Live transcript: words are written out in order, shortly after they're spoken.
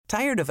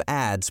Tired of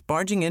ads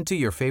barging into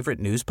your favorite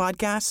news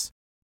podcasts?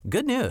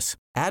 Good news.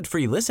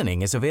 Ad-free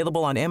listening is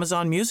available on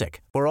Amazon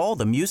Music for all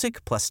the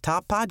music plus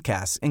top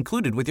podcasts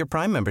included with your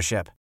Prime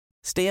membership.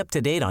 Stay up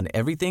to date on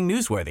everything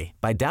newsworthy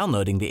by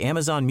downloading the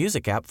Amazon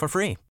Music app for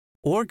free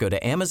or go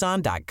to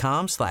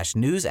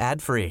amazon.com/news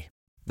ad free.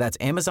 That's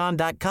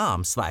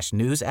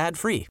amazon.com/news ad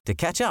free to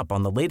catch up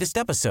on the latest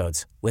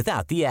episodes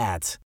without the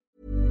ads.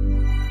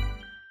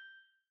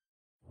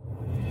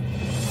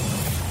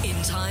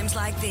 In times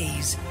like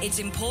these, it's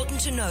important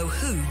to know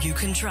who you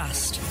can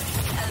trust.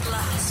 At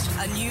last,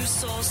 a news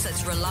source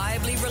that's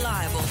reliably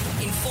reliable,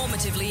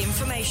 informatively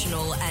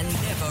informational, and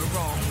never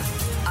wrong.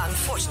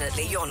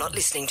 Unfortunately, you're not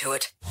listening to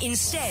it.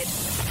 Instead,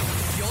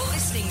 you're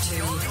listening to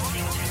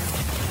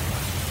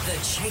The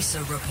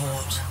Chaser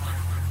Report.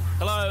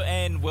 Hello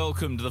and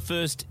welcome to the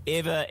first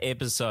ever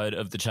episode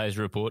of The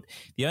Chaser Report,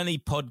 the only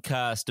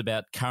podcast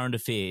about current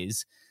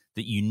affairs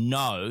that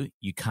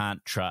you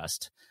can't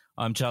trust.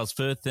 I'm Charles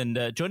Firth, and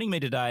joining me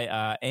today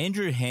are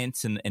Andrew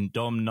Hansen and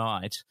Dom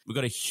Knight. We've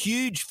got a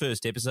huge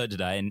first episode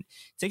today, and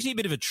it's actually a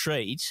bit of a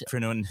treat for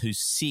anyone who's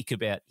sick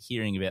about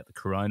hearing about the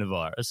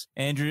coronavirus.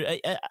 Andrew,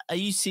 are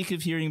you sick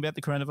of hearing about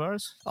the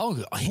coronavirus?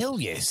 Oh, hell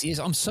yes. Yes,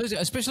 I'm so sick,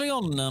 especially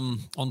on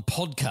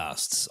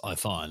podcasts, I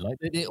find. Like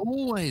they're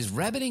always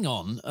rabbiting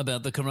on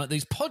about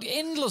these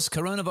endless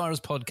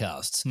coronavirus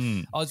podcasts.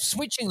 I'm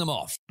switching them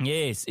off.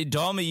 Yes.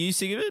 Dom, are you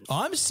sick of it?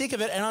 I'm sick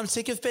of it, and I'm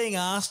sick of being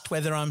asked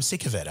whether I'm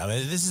sick of it. I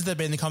mean, this has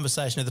been the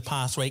conversation of the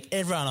past week.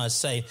 Everyone I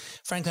see,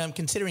 frankly, I'm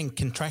considering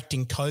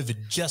contracting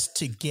COVID just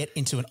to get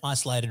into an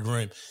isolated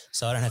room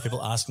so I don't have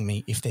people asking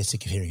me if they're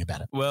sick of hearing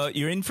about it. Well,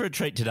 you're in for a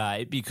treat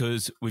today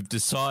because we've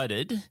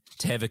decided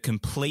to have a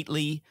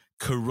completely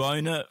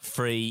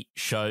corona-free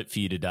show for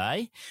you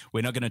today.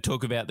 We're not going to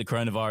talk about the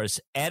coronavirus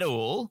at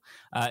all,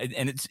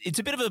 and it's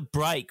a bit of a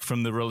break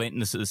from the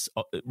relentlessness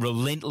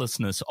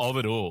of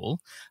it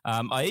all.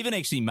 I even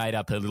actually made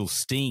up a little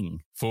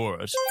sting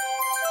for it.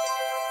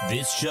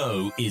 This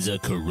show is a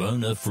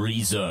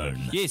corona-free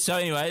zone. Yeah, so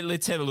anyway,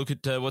 let's have a look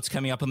at what's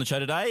coming up on the show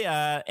today.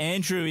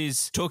 Andrew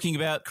is talking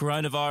about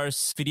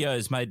coronavirus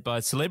videos made by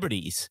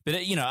celebrities. But,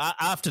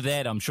 after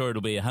that, I'm sure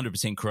it'll be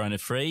 100%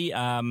 corona-free.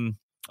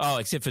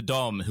 Except for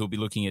Dom, who'll be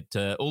looking at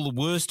all the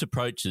worst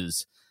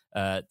approaches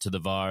to the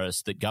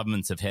virus that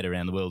governments have had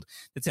around the world.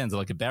 That sounds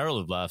like a barrel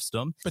of laughs,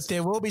 Dom. But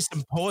there will be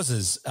some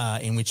pauses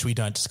in which we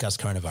don't discuss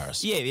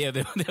coronavirus. Yeah,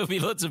 there'll be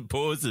lots of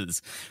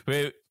pauses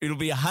where it'll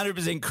be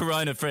 100%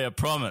 corona-free, I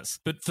promise.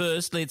 But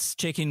first, let's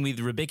check in with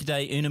Rebecca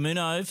De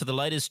Unamuno for the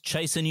latest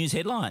Chaser News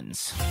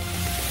headlines.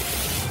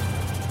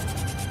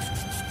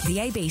 The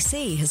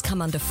ABC has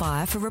come under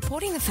fire for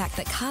reporting the fact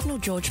that Cardinal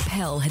George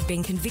Pell had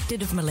been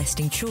convicted of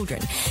molesting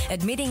children,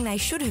 admitting they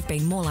should have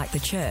been more like the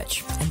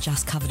church and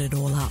just covered it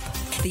all up.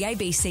 The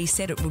ABC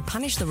said it would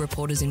punish the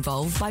reporters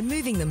involved by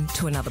moving them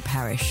to another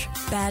parish.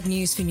 Bad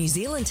news for New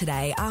Zealand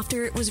today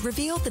after it was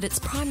revealed that its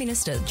Prime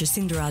Minister,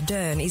 Jacinda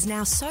Ardern, is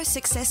now so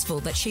successful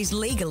that she's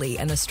legally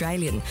an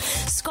Australian.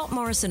 Scott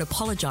Morrison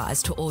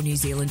apologised to all New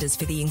Zealanders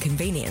for the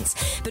inconvenience,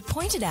 but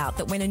pointed out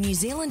that when a New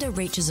Zealander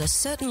reaches a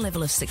certain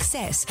level of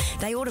success,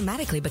 they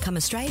automatically become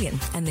Australian,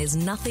 and there's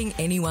nothing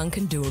anyone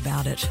can do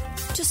about it.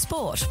 To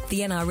sport, the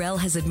NRL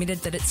has admitted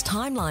that its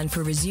timeline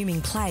for resuming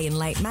play in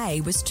late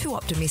May was too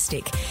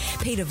optimistic.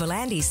 Peter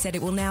V'landys said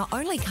it will now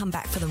only come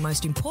back for the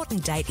most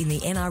important date in the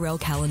NRL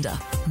calendar,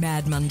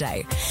 Mad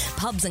Monday.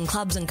 Pubs and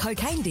clubs and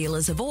cocaine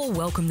dealers have all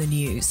welcomed the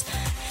news.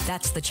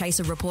 That's the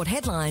Chaser Report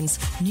headlines,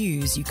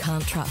 news you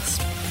can't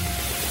trust.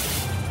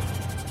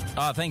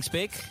 Oh, thanks,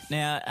 Beck.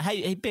 Now,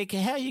 hey, Beck,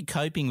 how are you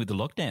coping with the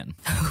lockdown?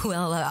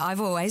 Well, I've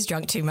always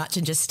drunk too much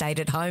and just stayed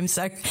at home,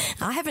 so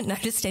I haven't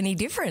noticed any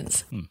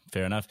difference.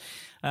 Fair enough.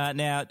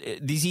 Now,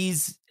 this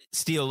is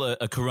still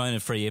a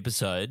corona-free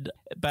episode,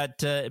 but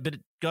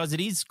guys,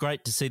 it is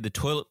great to see the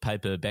toilet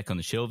paper back on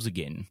the shelves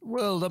again.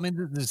 Well, I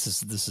mean, this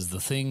is the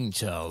thing,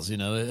 Charles. You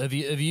know, have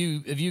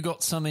you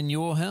got some in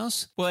your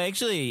house? Well,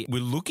 actually,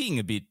 we're looking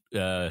a bit.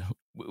 There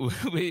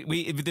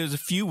was a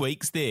few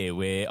weeks there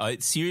where I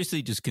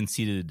seriously just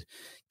considered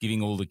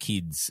giving all the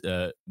kids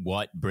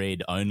white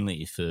bread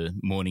only for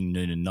morning,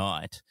 noon, and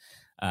night.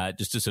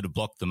 Just to sort of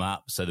block them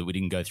up so that we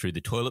didn't go through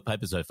the toilet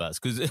paper so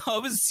fast, because I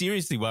was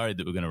seriously worried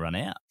that we were going to run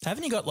out.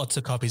 Haven't you got lots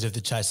of copies of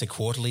the Chaser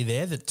Quarterly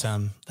there that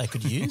they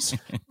could use?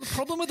 The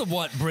problem with the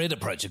white bread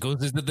approach, of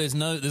course, is that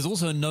there's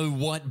also no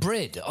white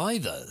bread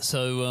either.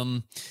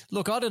 So,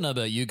 look, I don't know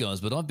about you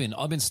guys, but I've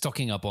been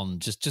stocking up on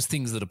just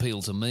things that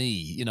appeal to me.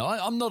 You know,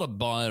 I'm not a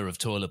buyer of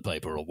toilet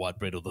paper or white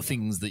bread or the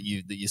things that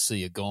you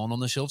see are gone on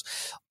the shelves.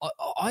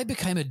 I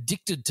became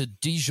addicted to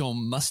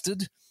Dijon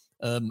mustard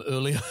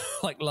earlier,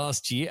 like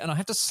last year, and I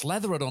have to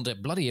slather it onto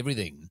bloody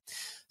everything.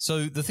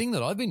 So the thing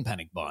that I've been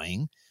panic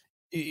buying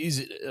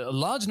is a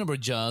large number of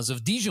jars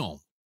of Dijon,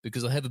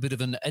 because I have a bit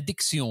of an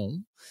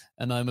addiction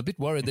and I'm a bit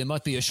worried there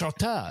might be a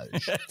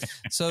shortage.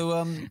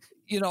 So,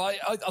 you know, I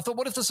thought,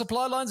 what if the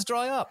supply lines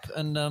dry up?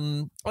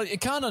 And it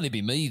can't only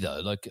be me,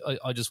 though. Like,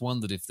 I just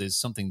wondered if there's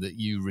something that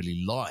you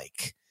really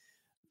like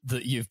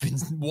that you've been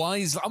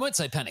wisely, I won't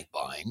say panic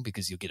buying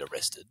because you'll get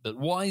arrested, but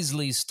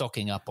wisely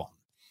stocking up on.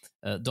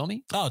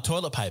 Dommy? Oh,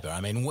 toilet paper.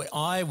 I mean,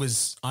 I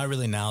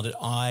really nailed it.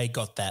 I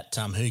got that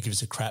Who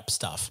Gives a Crap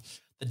stuff.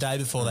 The day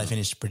before they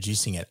finished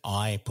producing it,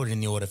 I put in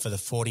the order for the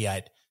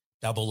 48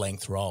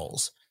 double-length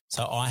rolls.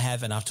 So I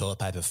have enough toilet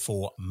paper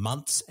for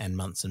months and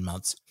months and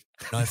months.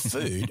 No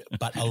food,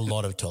 but a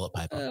lot of toilet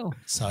paper. Oh.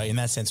 So in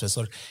that sense,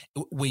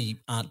 we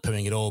aren't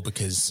pooing at all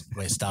because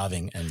we're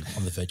starving and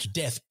on the verge of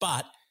death,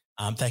 but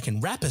they can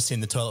wrap us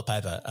in the toilet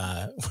paper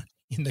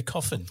in the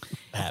coffin,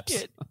 perhaps.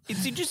 Yeah,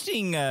 it's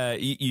interesting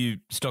you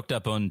stocked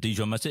up on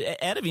Dijon mustard.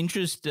 Out of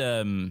interest,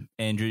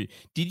 Andrew,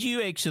 did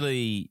you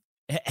actually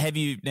have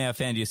you now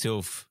found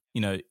yourself,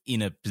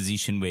 in a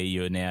position where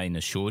you're now in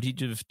a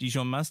shortage of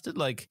Dijon mustard?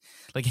 Like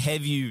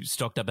have you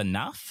stocked up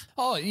enough?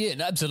 Oh, yeah,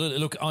 no, absolutely.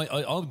 Look, I'm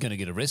going to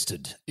get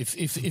arrested.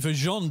 If a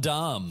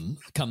gendarme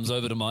comes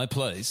over to my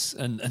place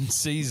and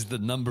sees the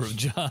number of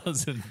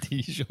jars of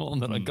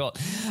Dijon that I got,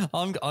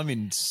 I'm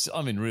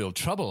in real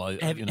trouble.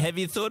 Have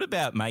you thought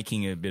about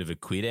making a bit of a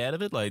quid out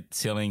of it, like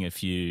selling a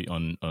few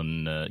on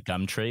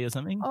Gumtree or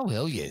something? Oh,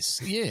 well, yes.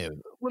 Yeah.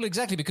 Well,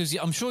 exactly, because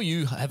I'm sure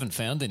you haven't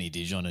found any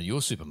Dijon in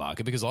your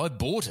supermarket because I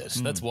bought it.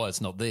 That's why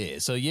it's not there.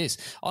 So, yes,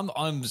 I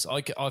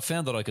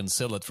found that I can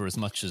sell it for as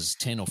much as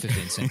 10 or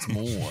 15 cents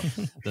more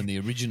than the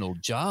original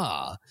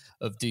jar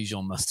of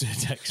Dijon mustard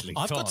actually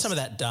I've got some of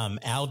that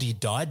Aldi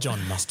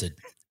Dijon mustard.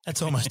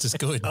 That's almost as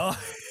good.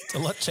 It's a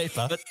lot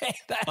cheaper. But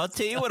I'll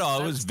tell you what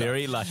I was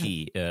very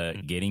lucky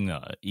getting,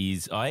 though,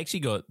 is I actually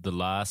got the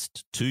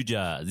last 2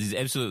 jars, this is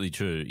absolutely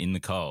true, in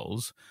the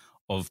Coles,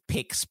 of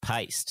Peck's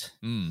paste.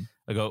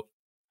 I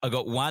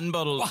got one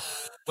bottle,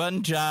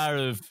 one jar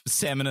of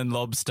salmon and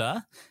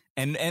lobster,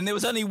 and there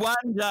was only one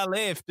jar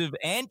left of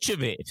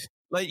anchovette.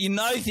 Like,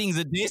 things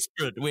are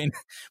desperate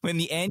when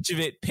the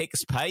anchovette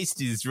Peck's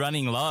paste is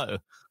running low.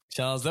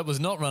 Charles, that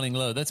was not running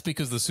low. That's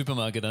because the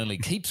supermarket only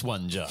keeps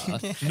one jar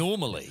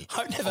normally.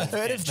 I've never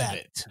heard of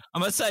that. I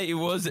must say it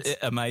was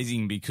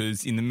amazing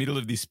because in the middle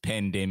of this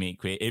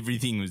pandemic where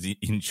everything was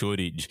in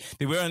shortage,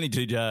 there were only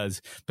 2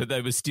 jars, but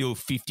they were still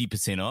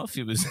 50% off.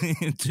 It was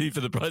 2 for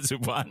the price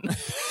of 1.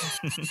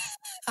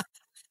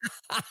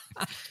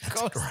 Of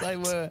course they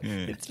were.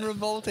 Yeah. It's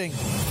revolting.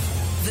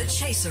 The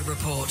Chaser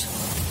Report.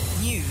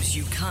 News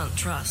you can't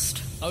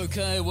trust.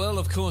 Okay, well,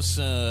 of course,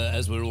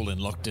 as we're all in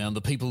lockdown, the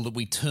people that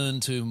we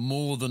turn to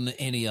more than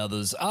any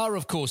others are,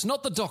 of course,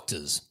 not the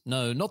doctors.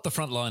 No, not the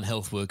frontline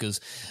health workers,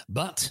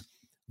 but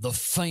the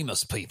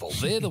famous people.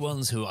 They're the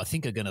ones who I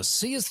think are going to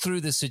see us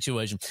through this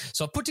situation.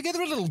 So I've put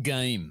together a little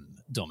game,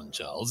 Dom and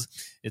Charles.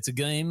 It's a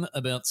game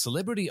about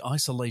celebrity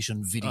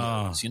isolation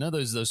videos.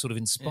 Those sort of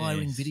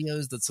inspiring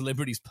videos that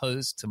celebrities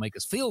post to make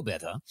us feel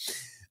better.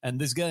 And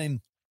this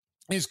game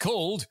is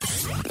called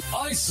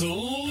iCelebrity.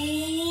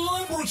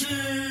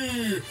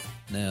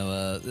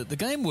 Now, the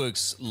game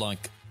works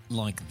like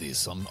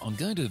this. I'm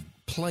going to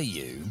play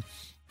you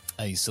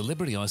a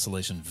celebrity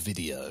isolation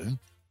video.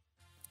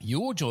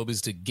 Your job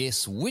is to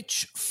guess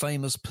which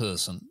famous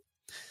person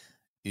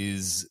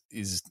is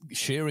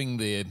sharing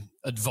their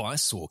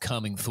advice or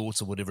calming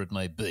thoughts or whatever it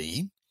may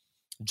be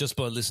just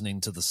by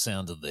listening to the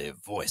sound of their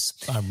voice.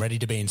 I'm ready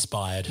to be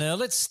inspired. Now,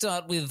 let's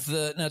start with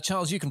now,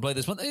 Charles, you can play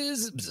this one.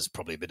 This is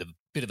probably a bit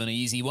of an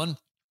easy one.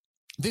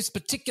 This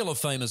particular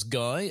famous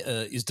guy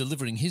is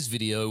delivering his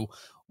video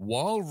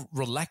while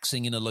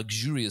relaxing in a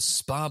luxurious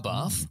spa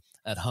bath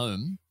at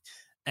home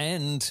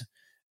and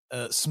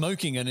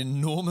smoking an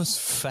enormous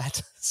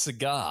fat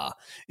cigar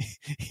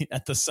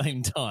at the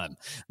same time.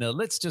 Now,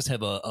 let's just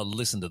have a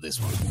listen to this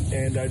one.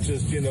 And I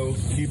just,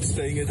 keep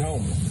staying at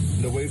home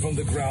and away from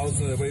the crowds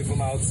and away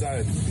from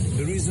outside.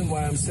 The reason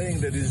why I'm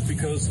saying that is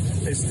because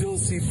I still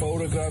see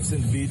photographs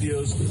and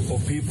videos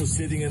of people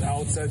sitting in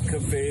outside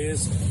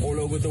cafes all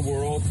over the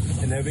world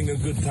and having a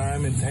good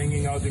time and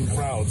hanging out in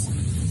crowds.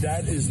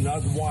 That is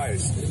not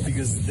wise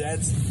because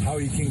that's how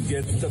you can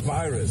get the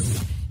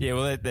virus. Yeah,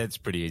 well, that's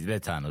pretty easy.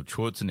 That's Arnold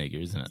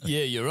Schwarzenegger, isn't it?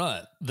 Yeah, you're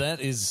right. That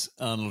is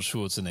Arnold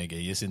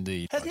Schwarzenegger, yes,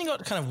 indeed. Hasn't he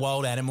got kind of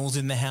wild animals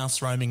in the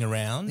house roaming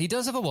around? He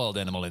does have a wild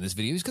animal in this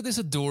video. He's got this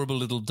adorable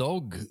little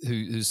dog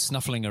who's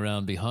snuffling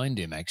around behind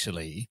him,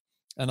 actually.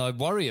 And I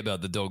worry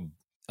about the dog,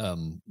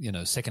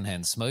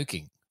 secondhand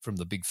smoking from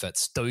the big fat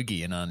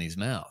stogie in Arnie's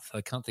mouth.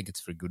 I can't think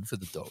it's very good for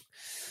the dog.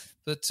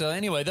 But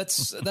anyway,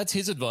 that's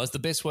his advice. The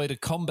best way to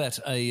combat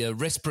a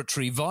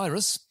respiratory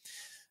virus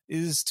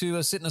is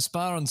to sit in a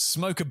spa and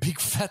smoke a big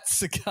fat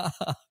cigar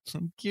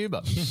from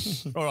Cuba.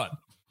 All right.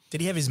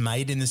 Did he have his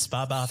maid in the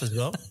spa bath as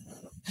well?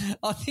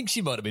 I think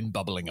she might have been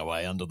bubbling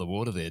away under the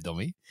water there,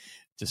 Dommy,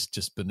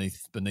 just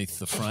beneath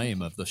the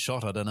frame of the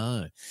shot. I don't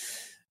know.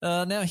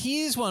 Now,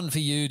 here's one for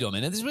you,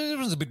 Dommy. Now, this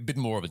one's a bit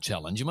more of a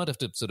challenge. You might have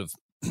to sort of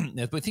 –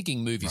 we're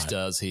thinking movie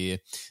stars here,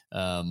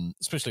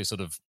 especially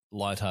sort of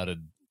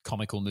lighthearted,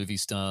 comical movie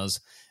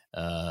stars.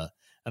 And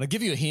I'll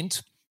give you a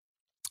hint.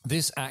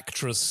 This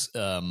actress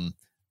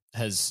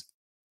has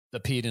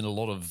appeared in a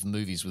lot of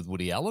movies with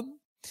Woody Allen.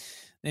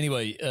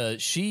 Anyway,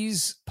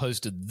 she's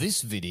posted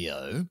this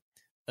video.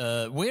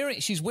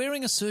 She's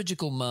wearing a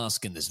surgical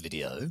mask in this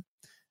video,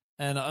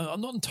 and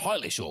I'm not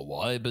entirely sure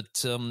why,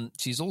 but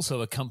she's also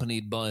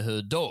accompanied by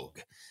her dog.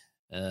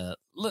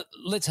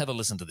 Let's have a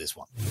listen to this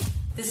one.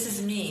 This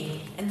is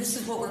me, and this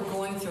is what we're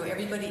going through.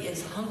 Everybody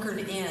is hunkered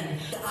in.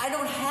 I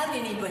don't have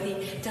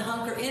anybody to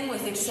hunker in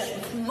with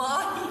except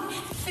my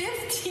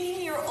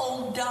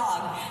 15-year-old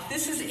dog.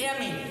 This is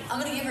Emmy. I'm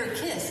going to give her a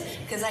kiss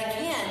because I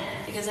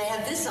can, because I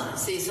have this on.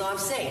 See, so I'm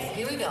safe.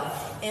 Here we go.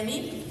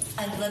 Emmy,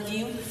 I love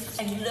you.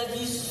 I love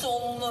you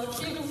so much.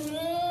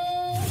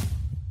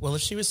 Well,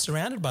 if she was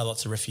surrounded by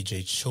lots of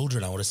refugee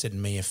children, I would have said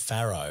Mia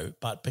Farrow.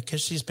 But because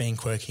she's being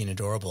quirky and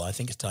adorable, I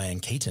think it's Diane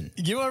Keaton.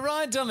 You are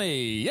right,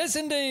 Tommy. Yes,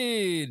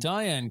 indeed.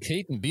 Diane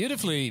Keaton,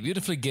 beautifully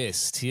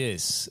guessed,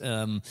 yes.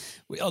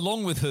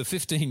 Along with her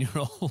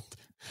 15-year-old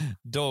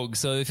dog.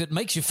 So if it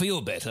makes you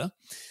feel better,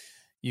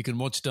 you can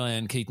watch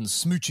Diane Keaton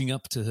smooching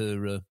up to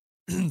her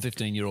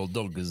 15-year-old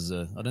dog, because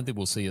I don't think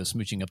we'll see her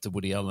smooching up to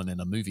Woody Allen in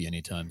a movie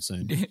anytime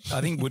soon. I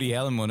think Woody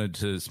Allen wanted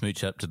to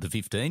smooch up to the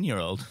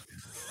 15-year-old.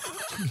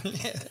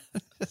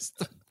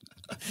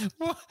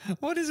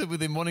 What is it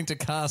with him wanting to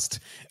cast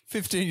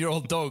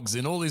 15-year-old dogs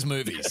in all his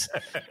movies?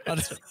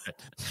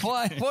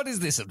 Why? What is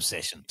this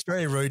obsession? It's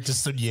very rude to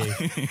Sun Yu.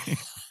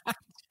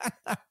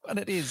 But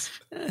it is.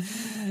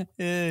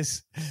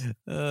 Yes.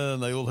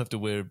 They all have to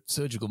wear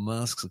surgical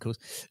masks, of course.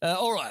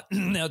 All right.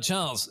 Now,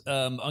 Charles,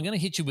 I'm going to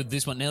hit you with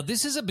this one. Now,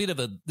 this is a bit of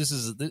a –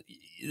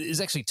 there's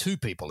actually two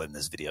people in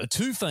this video,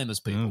 two famous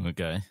people. Oh,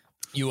 okay.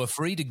 You are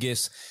free to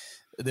guess.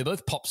 They're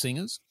both pop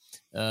singers.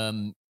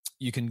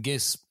 You can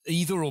guess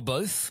either or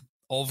both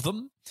of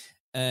them.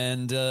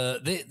 And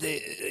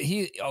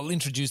here I'll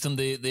introduce them.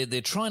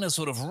 They're trying to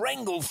sort of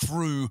wrangle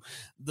through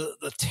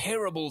the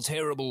terrible,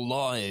 terrible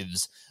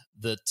lives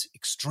that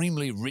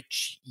extremely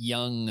rich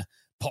young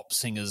pop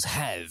singers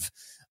have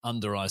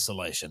under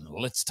isolation.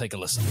 Let's take a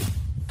listen.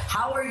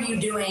 How are you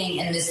doing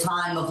in this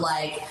time of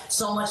like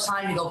so much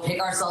time to go pick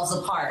ourselves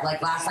apart?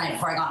 Like last night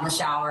before I got in the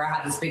shower, I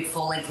had this big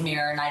full-length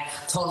mirror and I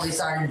totally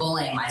started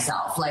bullying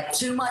myself. Like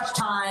too much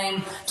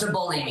time to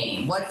bully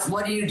me.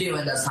 What do you do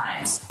in those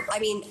times? I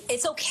mean,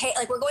 it's okay.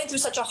 Like we're going through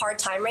such a hard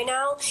time right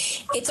now.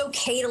 It's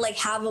okay to like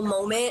have a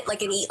moment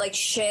like and eat like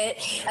shit.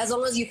 As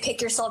long as you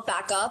pick yourself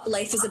back up,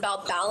 life is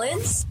about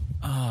balance.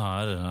 Oh,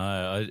 I don't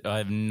know. I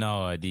have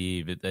no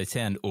idea, but they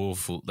sound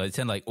awful. They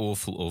sound like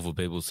awful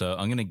people. So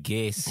I'm going to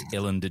guess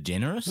Ellen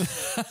DeGeneres.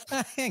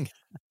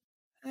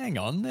 Hang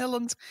on,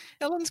 Ellen's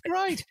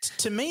great.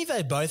 To me,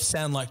 they both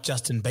sound like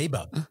Justin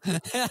Bieber.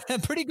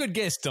 Pretty good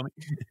guess, Tommy.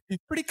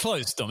 Pretty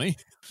close, Tommy.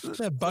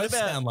 They both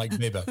sound like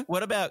Bieber.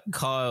 What about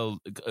Kyle?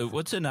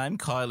 What's her name?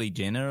 Kylie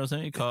Jenner or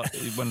something?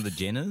 One of the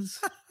Jenners?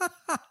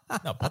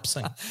 No, pop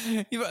singer.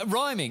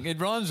 Rhyming. It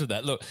rhymes with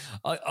that. Look,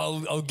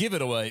 I'll give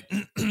it away.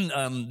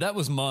 That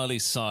was Miley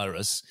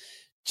Cyrus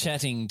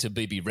chatting to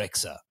Bibi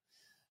Rexha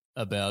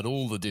about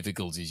all the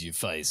difficulties you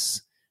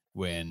face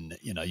when,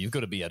 you know, you've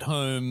got to be at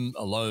home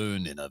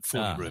alone in a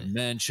 40-room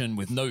mansion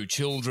with no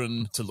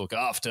children to look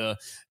after.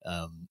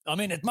 I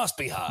mean, it must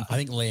be hard. I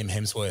think Liam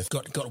Hemsworth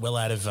got well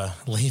out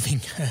of leaving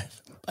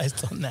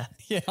based on that.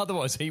 Yeah,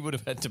 otherwise he would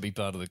have had to be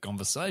part of the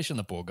conversation,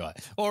 the poor guy.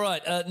 All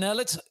right, now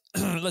let's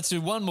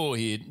do one more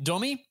here.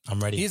 Dommy, I'm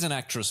ready. Here's an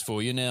actress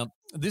for you. Now,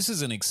 this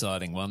is an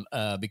exciting one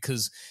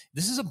because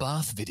this is a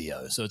bath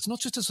video, so it's not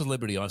just a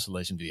celebrity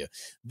isolation video.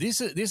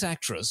 This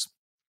actress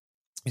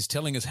is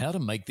telling us how to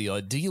make the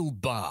ideal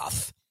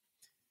bath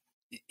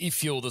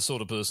if you're the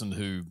sort of person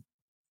who,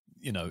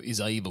 you know,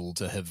 is able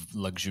to have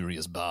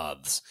luxurious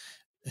baths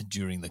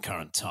during the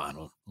current time.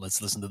 Well,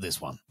 let's listen to this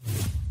one.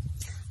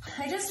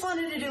 I just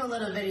wanted to do a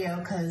little video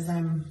because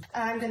I'm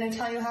going to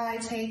tell you how I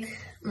take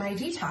my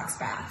detox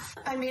bath.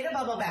 I made a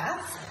bubble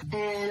bath,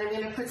 and I'm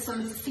going to put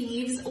some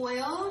thieves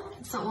oil.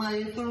 It's not one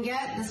you can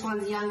get. This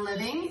one's Young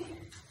Living.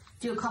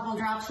 Do a couple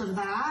drops of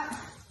that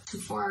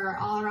for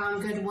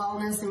all-around good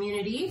wellness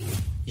immunity.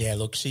 Yeah,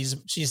 look, she's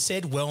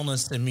said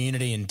wellness,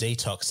 immunity, and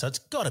detox, so it's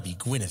got to be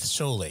Gwyneth,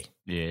 surely.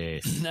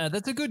 Yes. No,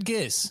 that's a good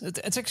guess.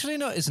 It's actually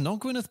not. It's not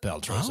Gwyneth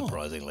Paltrow,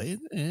 surprisingly.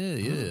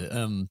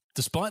 Yeah.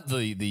 Despite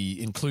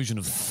the inclusion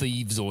of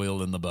thieves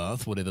oil in the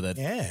bath, whatever that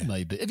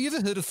may be. Have you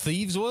ever heard of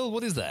thieves oil?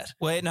 What is that?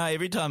 Well, no,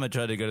 every time I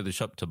try to go to the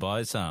shop to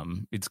buy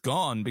some, it's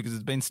gone because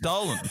it's been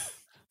stolen.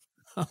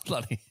 Oh,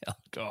 bloody hell,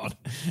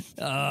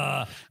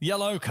 God.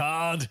 Yellow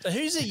card. So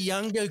who's a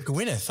younger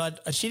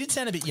Gwyneth? She did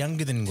sound a bit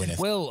younger than Gwyneth.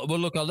 Well,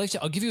 look,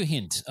 I'll give you a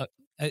hint.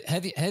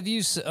 Have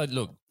you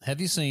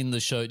seen the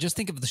show? Just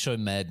think of the show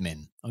Mad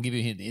Men. I'll give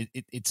you a hint.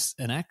 It's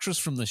an actress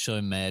from the show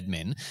Mad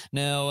Men.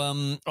 Now,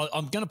 I'm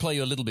going to play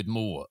you a little bit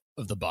more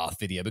of the bath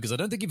video because I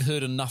don't think you've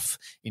heard enough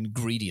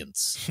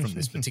ingredients from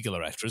this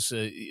particular actress.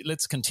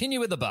 Let's continue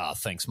with the bath.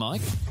 Thanks,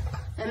 Mike.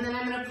 And then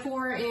I'm going to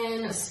pour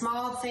in a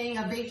small thing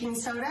of baking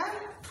soda.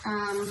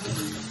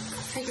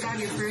 Take it out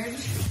of your fridge.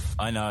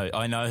 I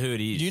know who it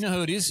is. Do you know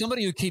who it is?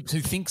 Somebody who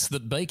thinks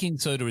that baking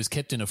soda is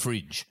kept in a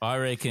fridge. I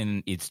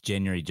reckon it's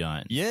January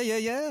Jones.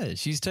 Yeah.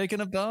 She's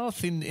taken a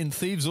bath in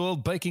thieves oil,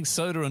 baking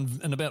soda,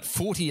 and about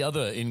 40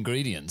 other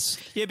ingredients.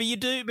 Yeah,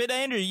 but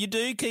Andrew, you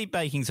do keep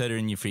baking soda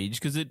in your fridge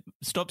because it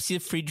stops your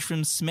fridge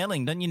from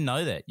smelling. Don't you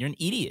know that? You're an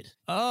idiot.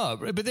 Oh,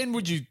 but then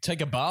would you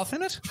take a bath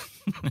in it?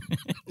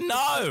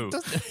 No,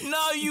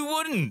 you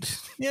wouldn't.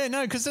 Yeah,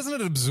 no, because doesn't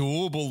it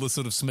absorb all the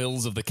sort of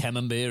smells of the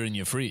camembert in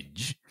your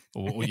fridge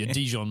or your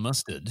Dijon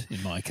mustard,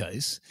 in my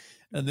case?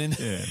 And then,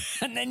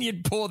 and then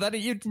you'd pour that.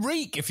 You'd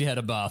reek if you had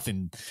a bath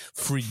in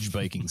fridge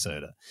baking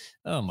soda.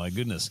 Oh my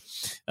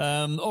goodness!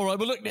 All right,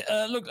 well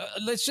look.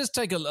 Let's just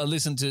take a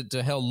listen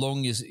to how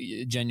long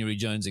January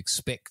Jones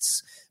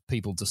expects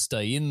people to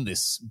stay in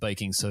this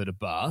baking soda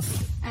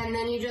bath. And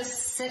then you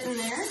just sit in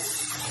there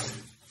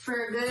for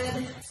a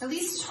good at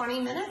least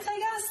 20 minutes, I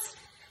guess.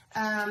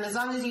 As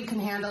long as you can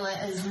handle it,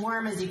 as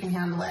warm as you can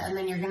handle it, and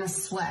then you're gonna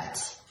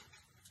sweat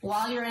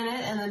while you're in it,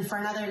 and then for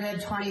another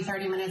good 20,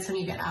 30 minutes when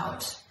you get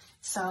out.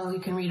 So you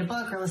can read a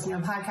book or listen to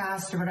a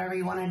podcast or whatever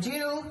you want to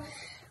do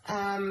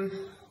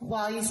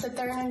while you sit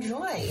there and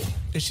enjoy.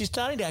 Is she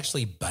starting to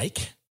actually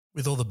bake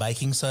with all the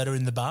baking soda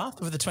in the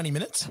bath over the 20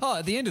 minutes? Oh,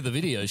 at the end of the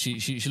video,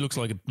 she looks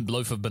like a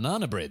loaf of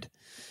banana bread.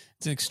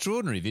 It's an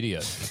extraordinary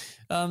video.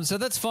 So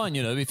that's fine,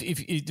 you know, if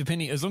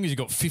depending, as long as you've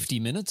got 50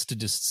 minutes to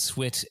just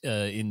sweat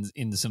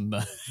in some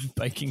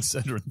baking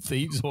soda and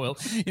thieves oil,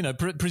 you know,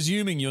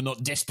 presuming you're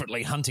not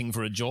desperately hunting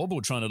for a job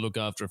or trying to look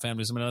after a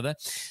family or something like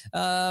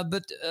that.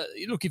 But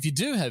look, if you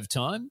do have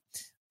time,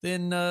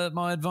 then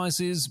my advice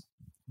is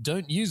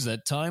don't use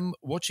that time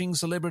watching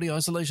celebrity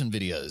isolation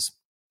videos.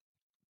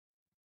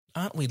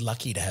 Aren't we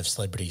lucky to have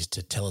celebrities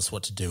to tell us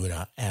what to do in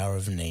our hour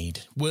of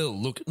need? Well,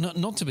 look,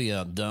 not to be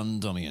outdone,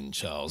 Tommy and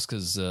Charles,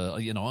 because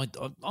you know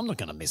I'm not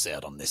going to miss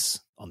out on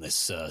this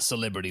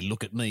celebrity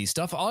look at me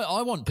stuff.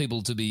 I want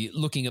people to be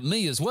looking at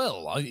me as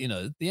well. You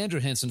know, the Andrew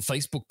Hansen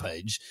Facebook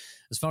page,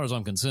 as far as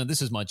I'm concerned,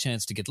 this is my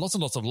chance to get lots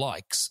and lots of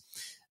likes,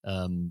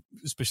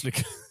 especially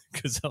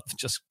because I've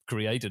just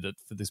created it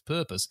for this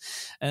purpose,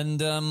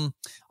 and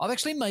I've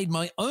actually made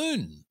my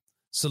own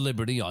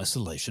celebrity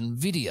isolation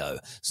video.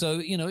 So,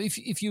 you know,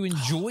 if you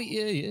enjoy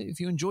if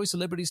you enjoy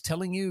celebrities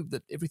telling you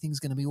that everything's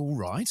going to be all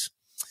right,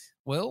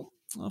 well,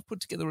 I've put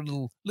together a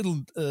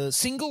little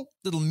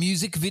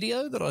music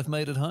video that I've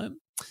made at home.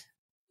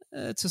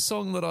 It's a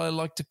song that I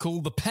like to call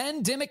The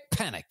Pandemic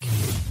Panic.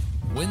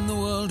 When the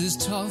world is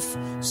tough,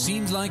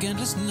 seems like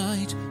endless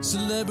night,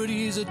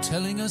 celebrities are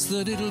telling us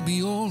that it'll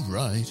be all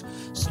right.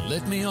 So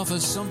let me offer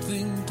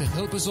something to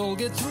help us all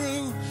get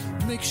through.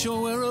 Make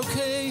sure we're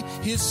okay.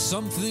 Here's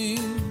something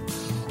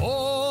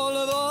all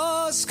of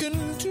us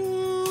can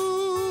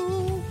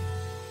do.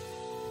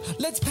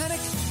 Let's panic,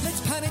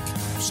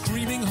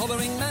 screaming,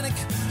 hollering, manic,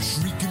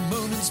 shriek and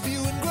moan and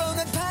spew and groan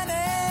and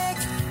panic.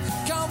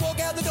 Can't walk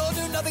out the door,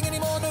 do nothing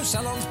anymore, no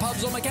salons,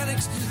 pubs or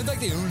mechanics. In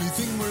fact, the only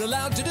thing we're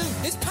allowed to do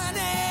is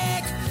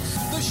panic.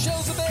 The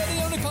shelves are bare,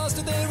 the only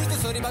pasta there is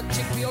the $30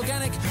 chickpea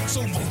organic.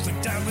 So melt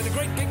it down with a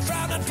great big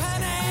frown and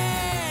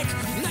panic.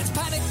 Let's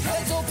panic,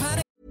 let's all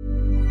panic.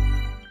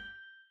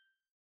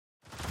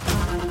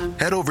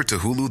 Head over to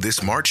Hulu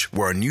this March,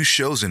 where our new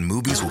shows and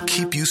movies will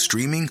keep you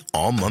streaming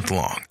all month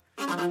long.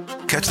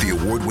 Catch the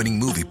award-winning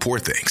movie Poor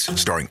Things,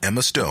 starring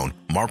Emma Stone,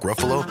 Mark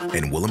Ruffalo,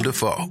 and Willem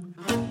Dafoe.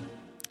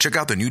 Check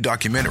out the new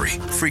documentary,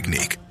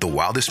 Freaknik, The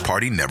Wildest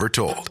Party Never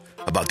Told,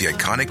 about the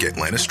iconic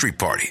Atlanta street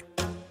party.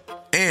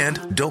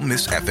 And don't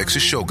miss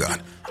FX's Shogun,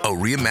 a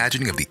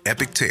reimagining of the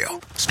epic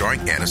tale,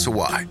 starring Anna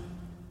Sawai.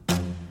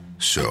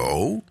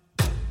 So,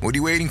 what are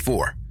you waiting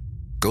for?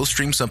 Go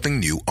stream something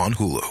new on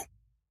Hulu.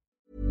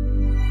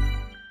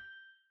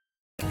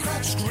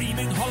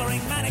 Screaming,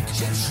 hollering, manic,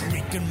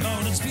 shriek and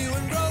moan and spew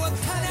and grow and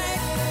panic.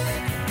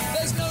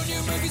 There's no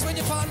new movies when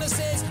your partner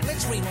says,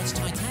 let's rewatch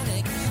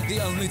Titanic. The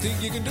only thing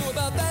you can do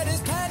about that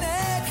is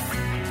panic.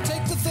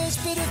 Take the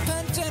first bit of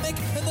pandemic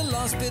and the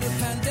last bit of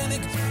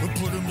pandemic and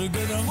put them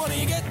together and what do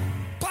you get?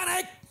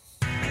 Panic!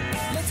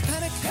 Let's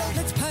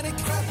panic,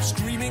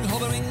 screaming,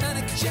 hollering,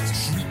 manic,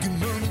 shriek and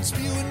moan and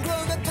spew and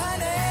groan and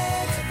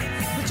panic.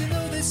 But you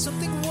know there's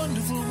something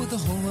wonderful with the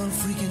whole world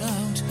freaking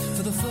out.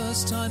 For the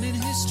first time in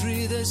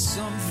history there's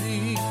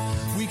something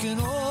we can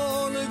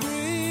all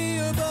agree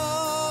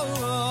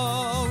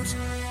about.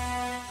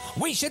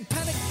 We should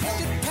panic,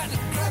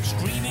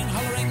 screaming,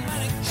 hollering,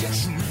 manic,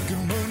 shriek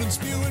and moan and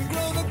spew and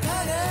groan and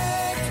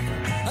panic.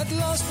 At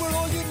last we're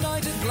all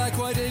united, black,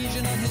 white,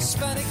 Asian and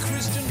Hispanic,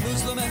 Christian,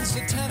 Muslim and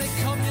satanic,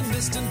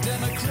 communist and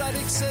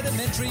democratic,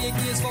 sedimentary,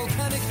 igneous,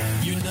 volcanic,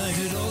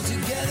 united all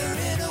together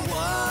in a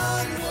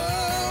one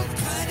world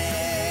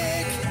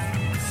panic.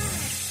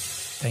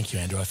 Thank you,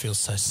 Andrew. I feel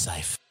so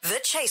safe. The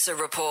Chaser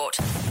Report.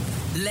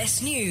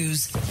 Less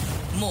news,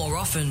 more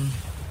often.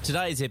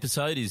 Today's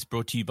episode is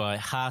brought to you by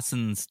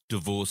Harson's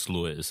Divorce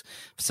Lawyers.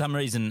 For some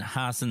reason,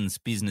 Harson's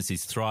business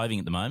is thriving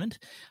at the moment.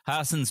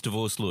 Harson's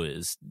Divorce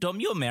Lawyers.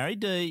 Dom, you're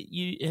married.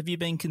 Have you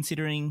been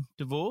considering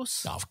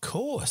divorce? Of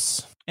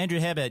course. Andrew,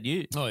 how about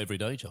you? Oh, every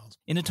day, Charles.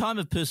 In a time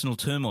of personal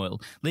turmoil,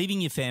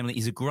 leaving your family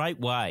is a great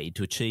way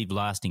to achieve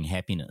lasting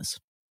happiness.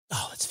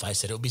 Oh, let's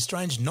face it, it would be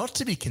strange not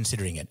to be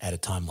considering it at a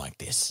time like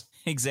this.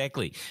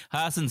 Exactly.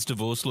 Harson's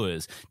Divorce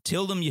Lawyers.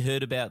 Tell them you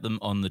heard about them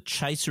on the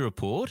Chaser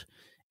Report,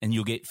 and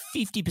you'll get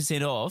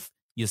 50% off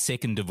your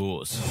second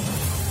divorce.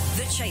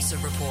 The Chaser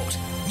Report.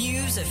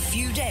 News a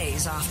few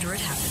days after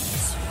it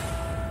happens.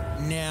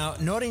 Now,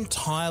 not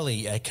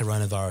entirely a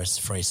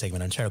coronavirus-free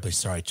segment. I'm terribly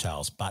sorry,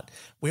 Charles, but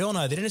we all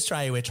know that in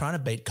Australia we're trying to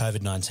beat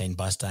COVID-19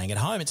 by staying at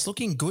home. It's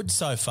looking good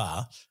so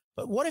far,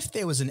 but what if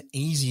there was an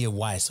easier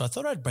way? So I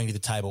thought I'd bring to the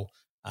table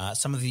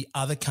some of the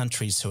other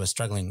countries who are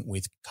struggling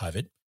with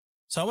COVID.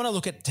 So I want to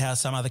look at how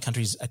some other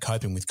countries are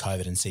coping with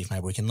COVID and see if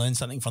maybe we can learn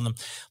something from them.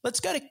 Let's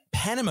go to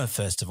Panama,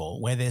 first of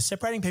all, where they're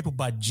separating people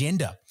by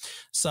gender.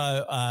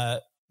 So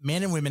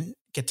men and women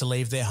get to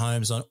leave their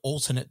homes on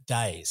alternate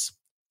days.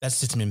 That's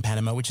the system in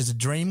Panama, which is a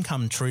dream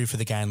come true for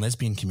the gay and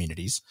lesbian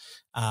communities.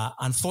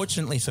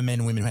 Unfortunately, for men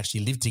and women who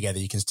actually live together,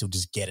 you can still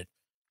just get it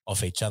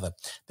off each other.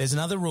 There's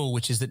another rule,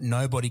 which is that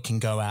nobody can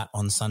go out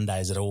on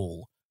Sundays at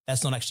all.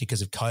 That's not actually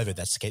because of COVID.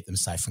 That's to keep them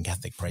safe from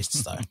Catholic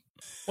priests, though.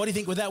 What do you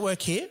think? Would that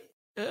work here?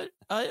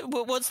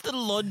 What's the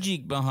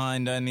logic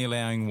behind only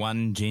allowing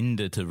one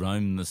gender to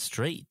roam the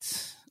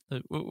streets?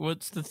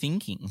 What's the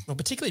thinking? Well,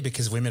 particularly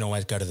because women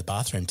always go to the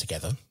bathroom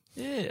together.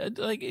 Yeah,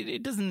 like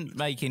it doesn't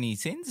make any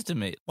sense to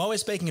me. While we're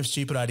speaking of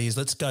stupid ideas,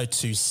 let's go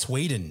to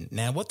Sweden.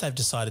 Now, what they've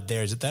decided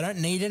there is that they don't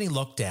need any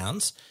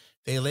lockdowns.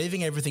 They're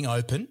leaving everything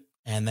open,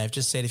 and they've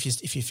just said if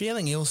you're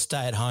feeling ill,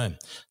 stay at home.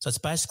 So it's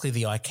basically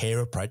the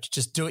IKEA approach.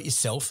 Just do it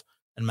yourself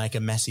and make a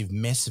massive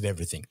mess of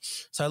everything.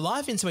 So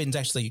life in Sweden is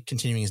actually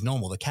continuing as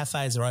normal. The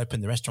cafes are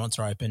open, the restaurants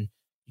are open.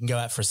 You can go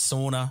out for a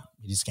sauna,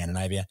 it is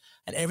Scandinavia,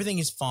 and everything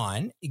is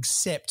fine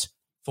except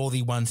for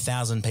the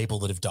 1,000 people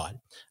that have died.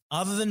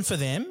 Other than for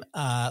them,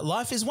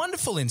 life is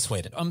wonderful in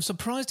Sweden. I'm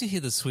surprised to hear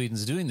that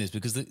Sweden's doing this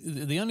because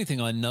the only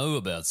thing I know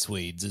about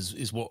Swedes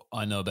is what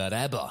I know about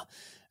ABBA.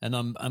 And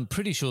I'm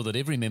pretty sure that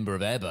every member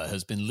of ABBA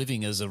has been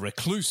living as a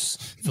recluse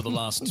for the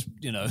last,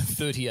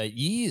 38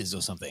 years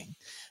or something.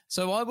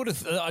 So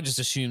I just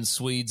assumed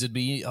Swedes would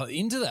be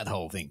into that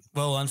whole thing.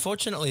 Well,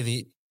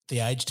 unfortunately, the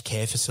aged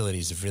care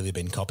facilities have really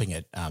been copping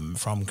it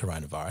from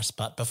coronavirus.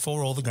 But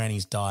before all the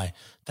grannies die,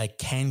 they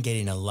can get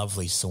in a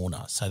lovely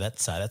sauna. So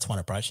that's one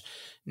approach.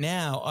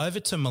 Now over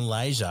to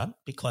Malaysia, a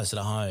bit closer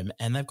to home,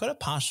 and they've got a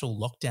partial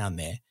lockdown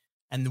there.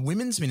 And the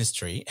Women's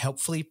Ministry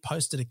helpfully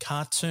posted a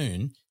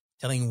cartoon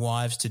telling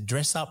wives to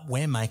dress up,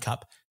 wear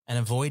makeup, and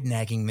avoid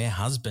nagging their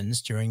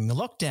husbands during the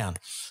lockdown.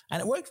 And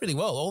it worked really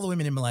well. All the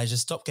women in Malaysia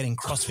stopped getting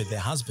cross with their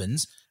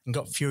husbands and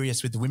got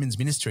furious with the Women's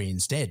Ministry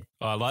instead.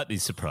 I like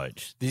this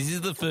approach. This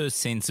is the first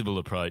sensible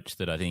approach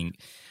that I think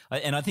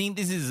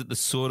this is the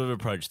sort of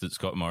approach that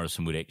Scott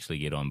Morrison would actually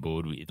get on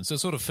board with. It's a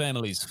sort of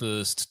families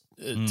first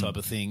type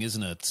of thing,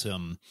 isn't it?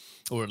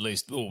 Or at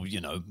least,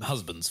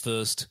 husbands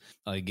first,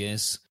 I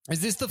guess.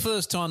 Is this the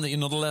first time that you're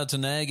not allowed to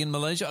nag in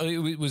Malaysia?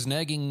 Was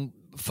nagging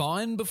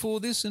fine before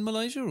this in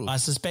Malaysia? Or? I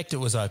suspect it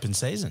was open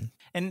season.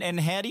 And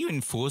how do you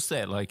enforce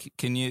that? Like,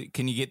 can you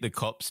get the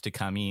cops to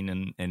come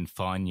in and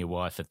fine your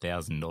wife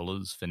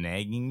 $1,000 for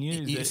nagging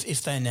you?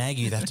 If they nag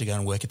you, they have to go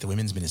and work at the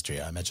Women's Ministry,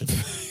 I imagine.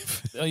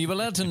 Are you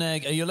allowed to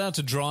nag? Are you allowed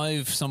to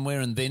drive somewhere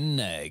and then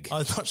nag?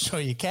 I'm not sure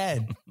you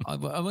can. I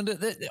wonder.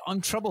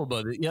 I'm troubled by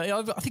it. Yeah,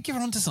 I think you're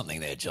onto something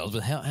there, Charles.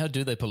 But how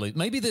do they police?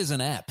 Maybe there's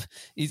an app.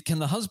 Can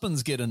the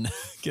husbands get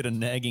a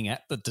nagging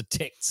app that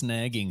detects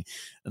nagging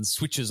and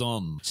switches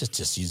on?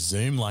 Just use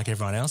Zoom like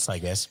everyone else, I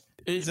guess.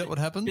 Is that what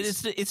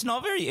happens? It's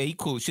not very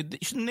equal.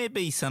 Shouldn't there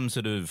be some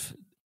sort of,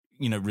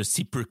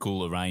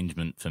 reciprocal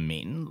arrangement for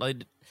men?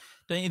 Like,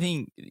 don't you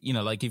think,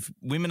 like if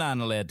women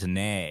aren't allowed to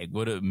nag,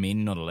 what are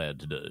men not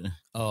allowed to do?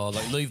 Oh,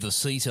 like leave the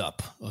seat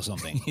up or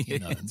something.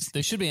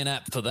 There should be an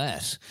app for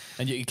that.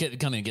 And you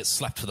come in and get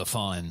slapped for the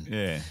fine.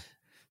 Yeah.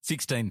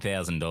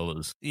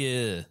 $16,000.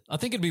 Yeah. I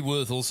think it'd be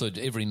worth also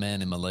every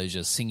man in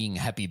Malaysia singing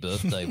happy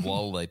birthday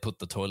while they put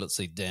the toilet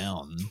seat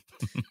down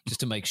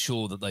just to make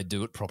sure that they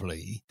do it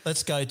properly.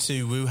 Let's go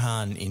to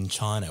Wuhan in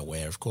China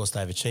where, of course,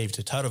 they've achieved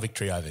a total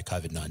victory over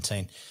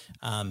COVID-19.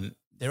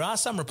 There are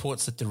some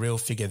reports that the real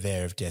figure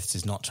there of deaths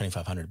is not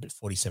 2,500 but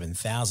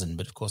 47,000.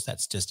 But, of course,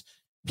 that's just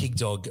pig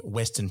dog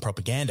Western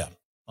propaganda.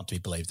 Not to be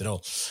believed at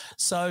all.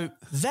 So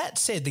that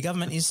said, the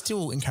government is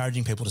still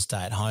encouraging people to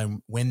stay at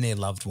home when their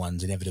loved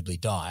ones inevitably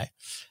die.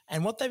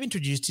 And what they've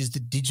introduced is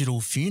the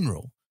digital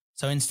funeral.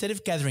 So instead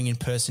of gathering in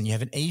person, you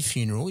have an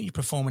e-funeral, you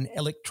perform an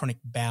electronic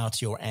bow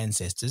to your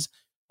ancestors,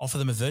 offer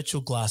them a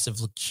virtual glass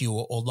of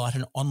liqueur or light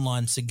an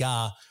online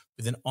cigar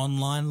with an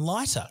online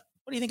lighter.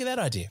 What do you think of that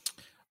idea?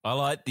 I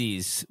like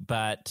this,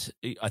 but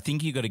I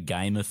think you got to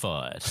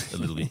gamify it a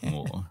little bit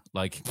more.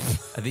 Like,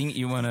 I think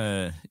you want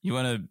to,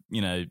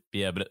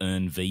 be able to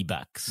earn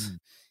V-Bucks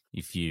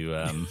if you,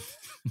 I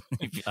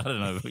don't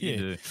know what you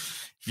do.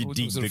 If you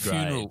dig the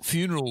grave.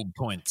 Funeral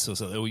points or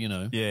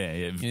something,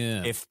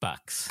 Yeah.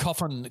 F-Bucks.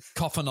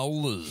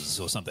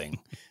 Coffinolas or something.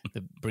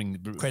 Bring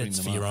Credits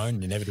them for your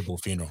own inevitable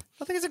funeral.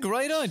 I think it's a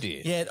great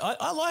idea. Yeah,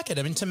 I like it.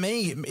 I mean, to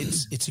me,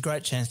 it's a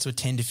great chance to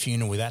attend a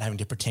funeral without having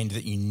to pretend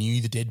that you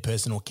knew the dead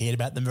person or cared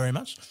about them very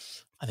much.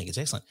 I think it's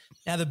excellent.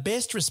 Now, the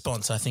best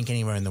response, I think,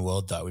 anywhere in the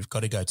world, though, we've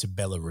got to go to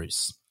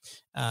Belarus,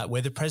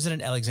 where the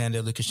President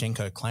Alexander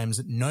Lukashenko claims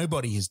that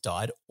nobody has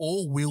died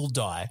or will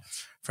die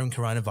from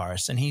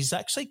coronavirus. And he's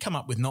actually come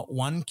up with not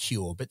one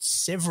cure, but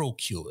several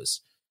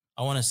cures.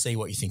 I want to see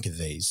what you think of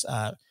these.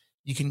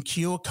 You can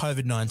cure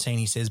COVID-19,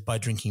 he says, by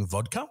drinking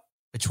vodka.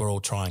 which we're all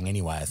trying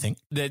anyway, I think.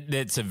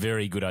 That's a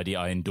very good idea.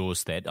 I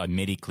endorse that. I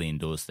medically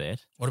endorse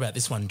that. What about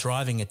this one,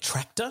 driving a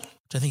tractor,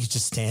 which I think is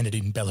just standard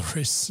in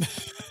Belarus?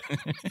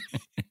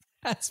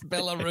 That's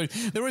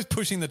Belarus. They're always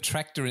pushing the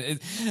tractor in.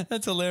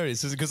 That's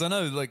hilarious because I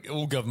know like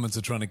all governments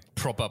are trying to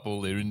prop up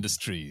all their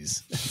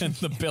industries, and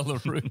the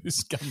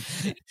Belarus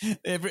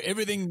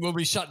everything will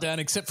be shut down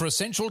except for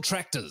essential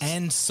tractors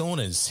and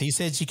saunas. He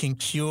says you can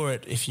cure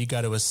it if you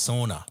go to a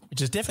sauna,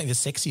 which is definitely the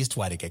sexiest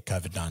way to get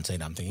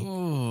COVID-19. I'm thinking.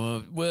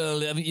 Oh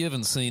well, I mean, you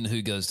haven't seen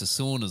who goes to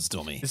saunas,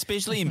 Dommy,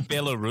 especially in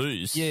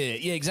Belarus.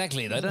 Yeah,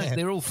 exactly. They don't.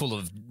 They're all full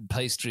of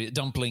pastry,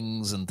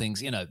 dumplings, and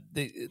things. You know,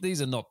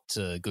 these are not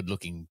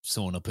good-looking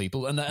sauna people.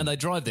 And they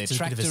drive their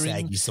tractor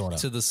in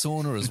to the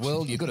sauna as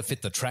well. You've got to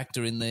fit the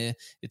tractor in there.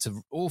 It's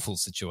an awful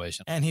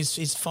situation. And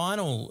his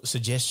final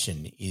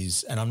suggestion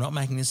is, and I'm not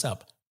making this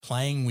up,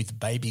 playing with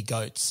baby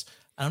goats.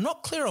 And I'm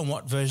not clear on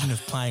what version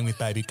of playing with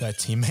baby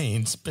goats he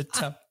means, but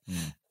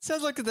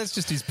sounds like that's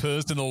just his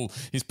personal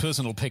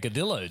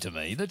peccadillo to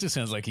me. That just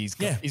sounds like he's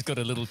got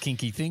a little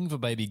kinky thing for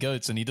baby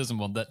goats, and he doesn't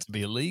want that to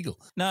be illegal.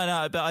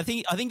 No, but I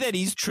think that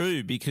is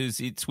true because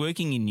it's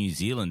working in New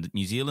Zealand.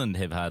 New Zealand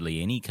have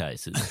hardly any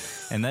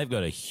cases, and they've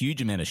got a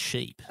huge amount of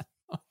sheep.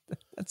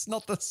 That's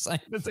not the same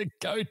as a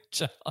goat,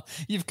 Charles.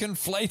 You've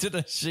conflated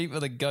a sheep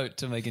with a goat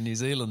to make a New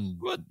Zealand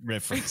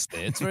reference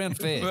there. It's very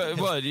unfair.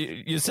 What,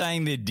 you're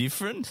saying they're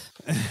different?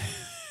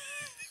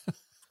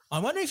 I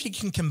wonder if you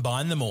can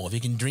combine them all, if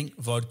you can drink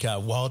vodka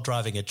while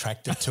driving a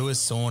tractor to a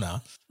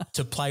sauna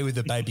to play with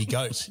a baby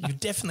goat. You'd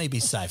definitely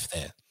be safe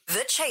there.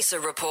 The Chaser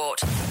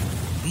Report.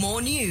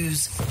 More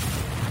news,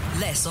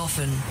 less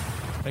often.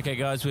 Okay,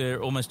 guys, we're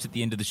almost at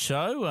the end of the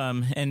show,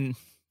 and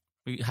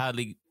we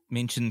hardly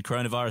mentioned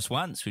coronavirus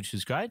once, which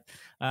was great.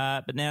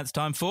 But now it's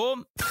time for...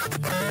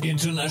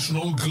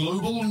 International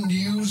Global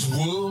News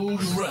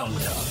World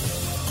Roundup.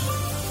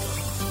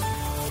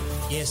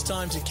 Yes,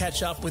 time to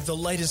catch up with the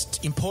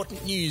latest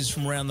important news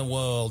from around the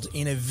world.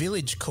 In a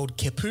village called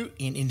Kepu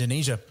in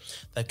Indonesia,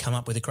 they've come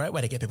up with a great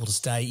way to get people to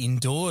stay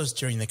indoors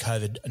during the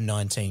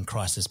COVID-19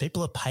 crisis.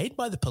 People are paid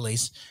by the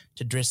police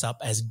to dress up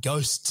as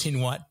ghosts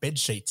in white bed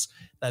sheets.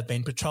 They've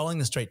been patrolling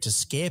the street to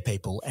scare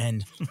people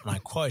and I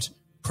quote,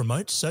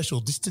 promote social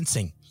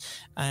distancing.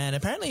 And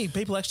apparently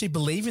people actually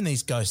believe in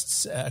these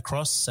ghosts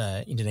across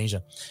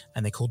Indonesia,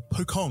 and they're called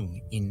pokong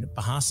in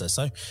Bahasa.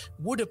 So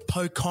would a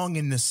pokong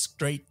in the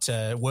street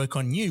work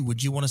on you?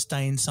 Would you want to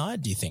stay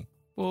inside, do you think?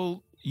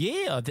 Well,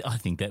 yeah, I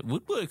think that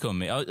would work on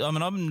me. I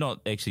mean, I'm not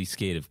actually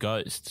scared of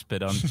ghosts,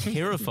 but I'm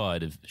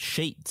terrified of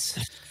sheets.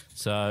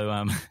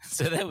 So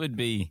that would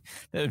be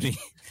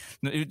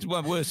it's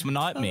my worst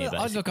nightmare.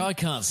 Look, I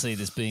can't see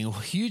this being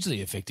hugely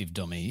effective,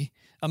 Dommy.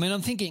 I mean,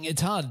 I'm thinking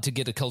it's hard to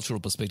get a cultural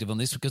perspective on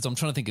this because I'm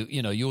trying to think of,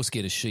 you're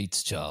scared of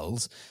sheets,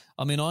 Charles.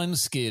 I mean, I'm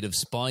scared of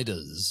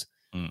spiders.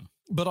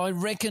 But I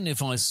reckon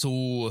if I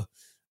saw,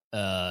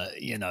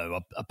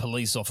 a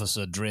police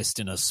officer dressed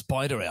in a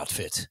spider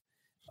outfit,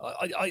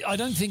 I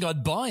don't think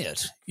I'd buy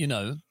it,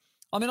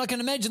 I mean, I can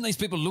imagine these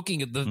people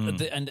looking at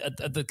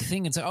the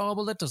thing and say, oh,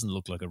 well, that doesn't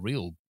look like a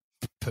real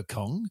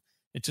pokong.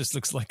 It just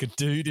looks like a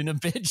dude in a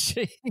bed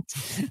sheet.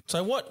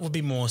 So what would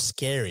be more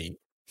scary?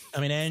 I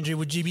mean, Andrew,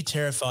 would you be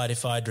terrified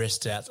if I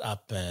dressed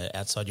up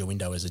outside your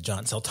window as a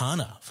giant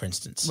sultana, for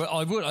instance? Well,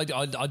 I would.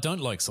 I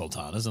don't like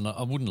sultanas, and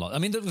I wouldn't like. I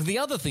mean, the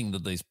other thing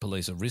that these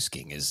police are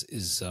risking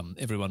is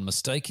everyone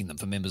mistaking them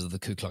for members of the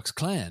Ku Klux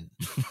Klan,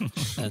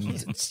 and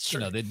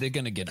they're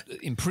going to get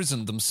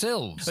imprisoned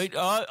themselves.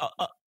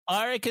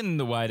 I reckon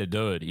the way to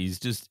do it is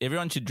just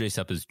everyone should dress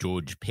up as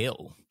George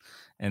Pell.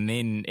 And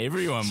then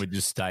everyone would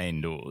just stay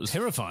indoors.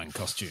 Terrifying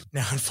costume.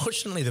 Now,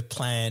 unfortunately, the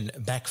plan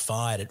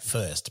backfired at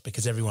first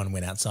because everyone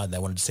went outside and they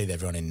wanted to see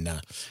everyone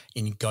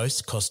in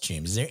ghost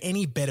costumes. Is there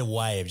any better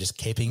way of just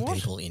keeping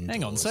people indoors?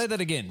 Hang on, say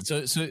that again.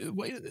 So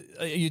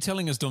are you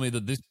telling us, Dommy,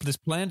 that this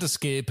plan to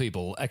scare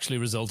people actually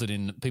resulted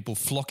in people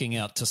flocking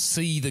out to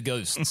see the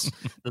ghosts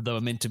that they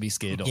were meant to be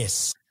scared of?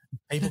 Yes.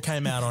 People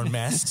came out en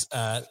masse,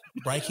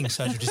 breaking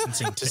social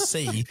distancing to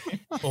see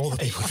all the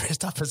people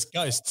dressed up as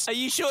ghosts. Are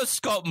you sure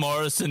Scott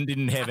Morrison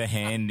didn't have a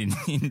hand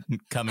in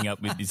coming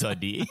up with this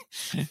idea?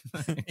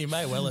 He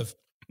may well have.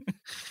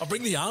 I'll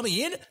bring the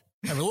army in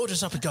and we'll all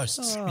dress up as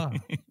ghosts. Oh.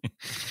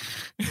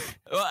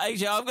 Well,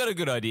 actually, I've got a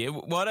good idea.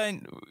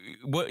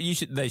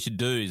 They should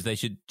do is they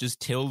should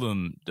just tell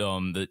them,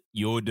 Dom, that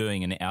you're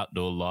doing an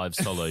outdoor live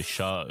solo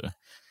show.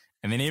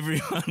 And then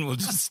everyone will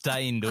just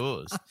stay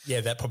indoors. Yeah,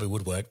 that probably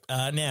would work.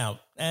 Now,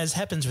 as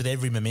happens with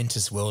every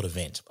momentous world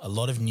event, a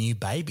lot of new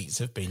babies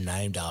have been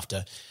named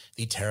after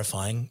the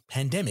terrifying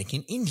pandemic.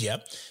 In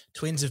India,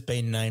 twins have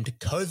been named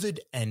COVID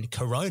and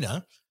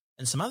Corona,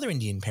 and some other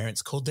Indian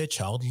parents called their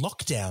child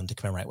Lockdown to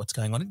commemorate what's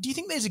going on. Do you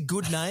think there's a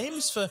good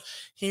names for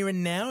here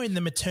and now in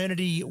the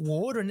maternity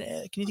ward? And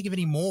can you think of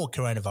any more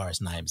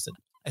coronavirus names that...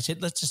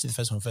 Actually, let's just do the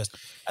first one first.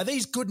 Are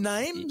these good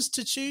names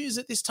to choose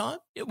at this time?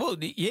 Well,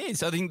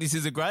 yes, I think this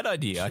is a great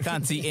idea. I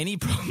can't see any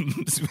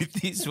problems with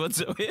this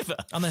whatsoever.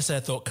 Unless I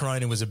thought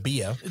Corona was a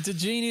beer. It's a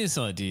genius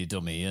idea,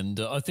 Dommy,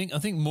 and I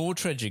think more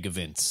tragic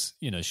events,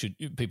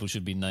 people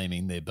should be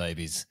naming their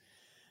babies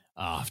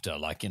after,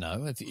 like,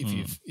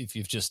 if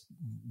you've just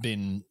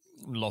been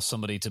lost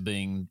somebody to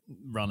being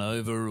run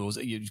over, or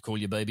you call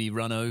your baby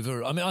run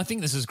over. I mean, I think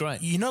this is great.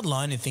 You're not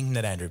alone in thinking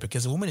that, Andrew,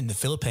 because a woman in the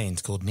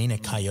Philippines called Nina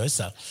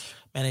Cayosa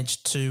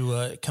managed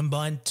to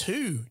combine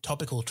two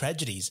topical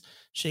tragedies.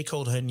 She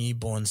called her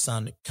newborn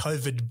son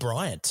COVID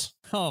Bryant.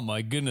 Oh,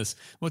 my goodness.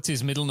 What's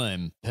his middle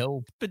name?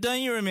 Pell? But don't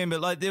you remember,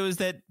 like, there was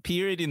that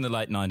period in the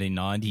late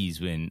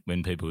 1990s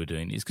when people were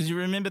doing this? Because you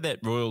remember that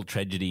royal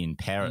tragedy in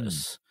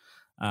Paris,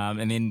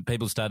 and then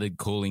people started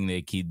calling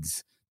their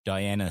kids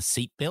Diana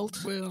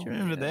Seatbelt. Well, do you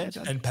remember that?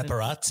 And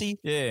paparazzi.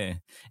 Yeah.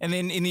 And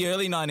then in the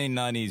early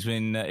 1990s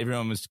when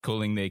everyone was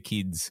calling their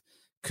kids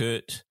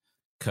Kurt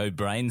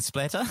Cobrain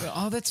Splatter.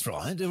 Oh, that's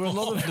right. There were a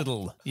lot of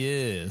little,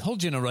 whole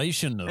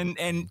generation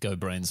of Go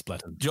Brain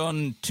Splatter.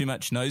 John Too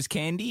Much Nose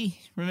Candy.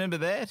 Remember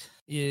that?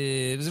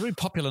 Yeah, it was a very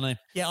popular name.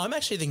 Yeah, I'm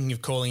actually thinking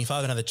of calling, if I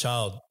have another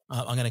child,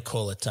 I'm going to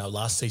call it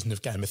last season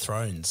of Game of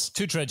Thrones.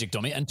 Too tragic,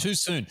 Dommy, and too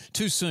soon.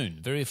 Too soon.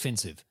 Very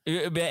offensive.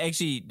 But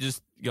actually,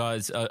 just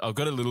guys, I've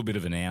got a little bit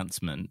of an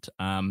announcement.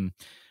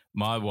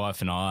 My wife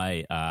and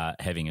I are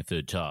having a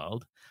third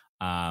child,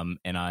 and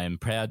I am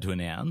proud to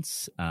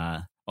announce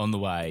on the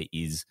way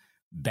is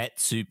Bat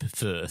Soup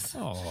Firth.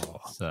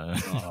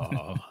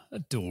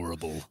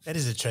 Adorable. That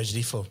is a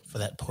tragedy for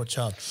that poor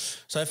child.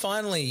 So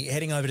finally,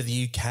 heading over to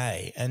the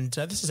UK, and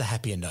this is a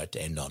happier note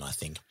to end on, I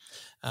think.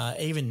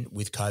 Even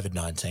with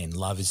COVID-19,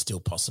 love is still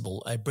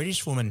possible. A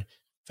British woman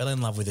fell in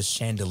love with a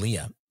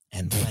chandelier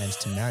and plans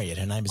to marry it.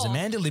 Her name is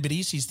Amanda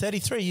Liberty. She's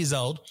 33 years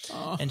old,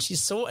 and she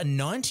saw a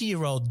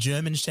 90-year-old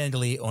German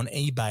chandelier on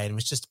eBay and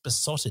was just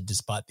besotted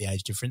despite the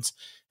age difference.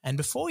 And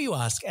before you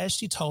ask, as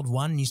she told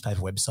one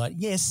newspaper website,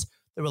 yes,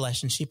 the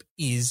relationship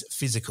is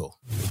physical.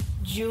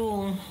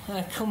 Jewel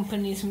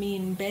accompanies me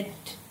in bed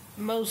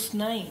most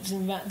nights.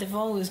 In fact, they've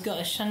always got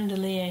a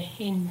chandelier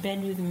in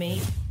bed with me.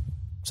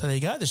 So there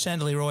you go. The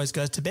chandelier always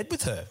goes to bed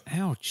with her.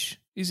 Ouch.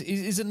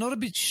 Is it not a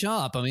bit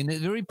sharp? I mean, they're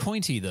very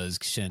pointy, those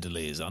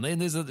chandeliers, aren't they?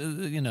 And there's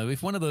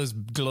if one of those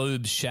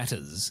globes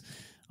shatters,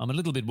 I'm a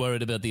little bit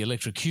worried about the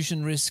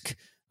electrocution risk.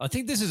 I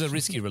think this is a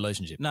risky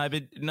relationship.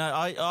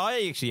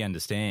 I actually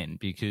understand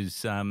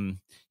because,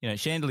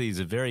 chandeliers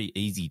are very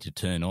easy to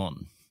turn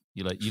on.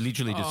 You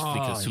literally just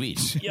flick a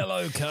switch.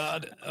 Yellow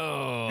card.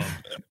 Oh,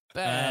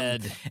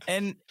 bad.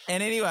 And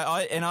anyway,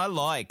 I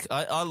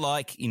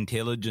like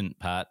intelligent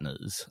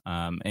partners.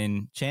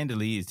 And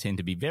chandeliers tend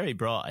to be very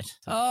bright.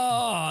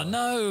 Oh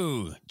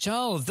no,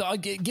 Charles!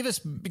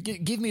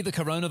 Give me the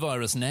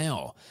coronavirus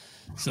now,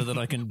 so that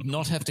I can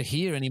not have to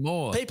hear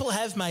anymore. People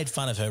have made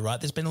fun of her,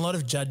 right? There's been a lot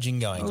of judging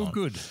going on.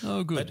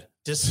 Oh, good. But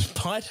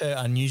despite her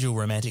unusual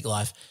romantic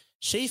life,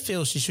 she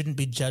feels she shouldn't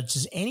be judged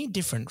as any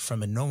different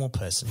from a normal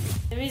person.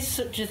 There is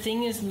such a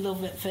thing as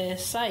love at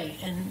first sight,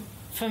 and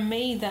for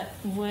me that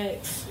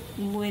works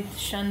with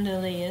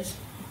chandeliers,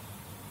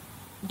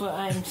 but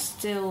I'm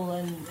still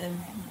a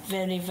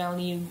very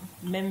valued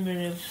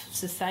member of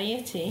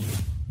society.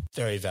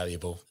 Very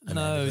valuable.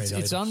 No,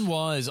 it's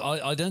unwise.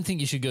 I don't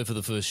think you should go for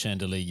the first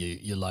chandelier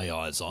you lay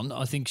eyes on.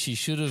 I think she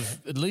should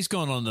have at least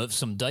gone on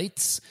some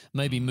dates,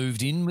 maybe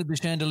moved in with the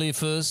chandelier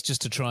first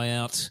just to try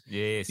out,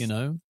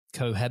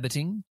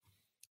 cohabiting.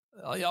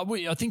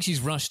 I think she's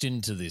rushed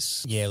into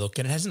this. Yeah, look,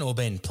 and it hasn't all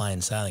been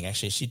plain sailing,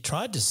 actually. She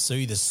tried to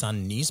sue the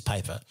Sun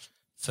newspaper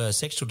for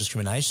sexual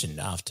discrimination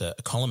after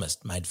a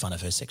columnist made fun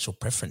of her sexual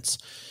preference.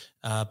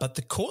 But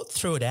the court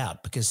threw it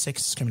out because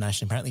sex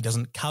discrimination apparently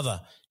doesn't cover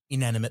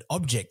inanimate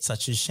objects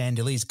such as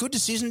chandeliers. Good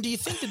decision, do you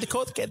think? Did the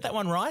court get that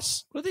one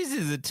right? Well, this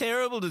is a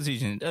terrible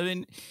decision. I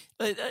mean,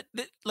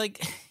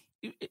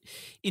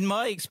 in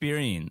my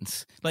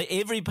experience,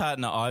 every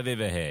partner I've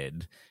ever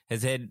had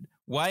has had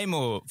way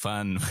more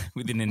fun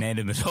with an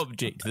inanimate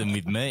object than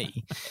with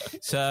me.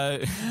 So,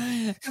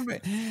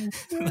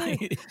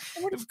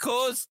 of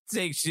course,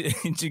 sex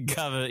should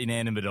cover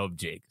inanimate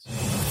objects.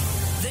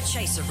 The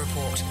Chaser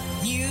Report.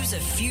 News a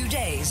few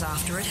days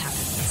after it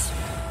happens.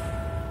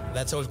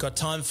 That's all we've got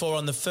time for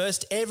on the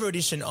first ever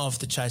edition of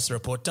the Chaser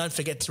Report. Don't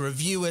forget to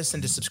review us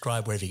and to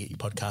subscribe wherever you get your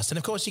podcast. And,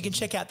 of course, you can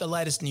check out the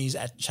latest news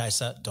at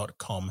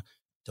chaser.com.au.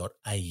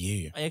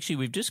 Actually,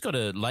 we've just got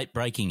a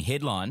late-breaking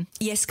headline.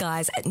 Yes,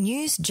 guys,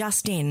 news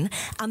just in.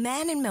 A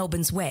man in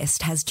Melbourne's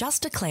West has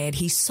just declared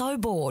he's so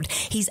bored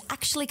he's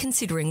actually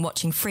considering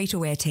watching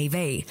free-to-air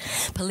TV.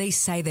 Police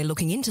say they're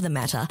looking into the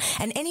matter,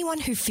 and anyone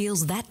who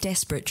feels that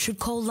desperate should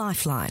call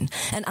Lifeline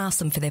and ask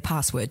them for their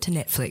password to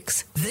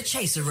Netflix. The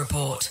Chaser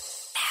Report.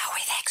 Now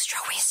with extra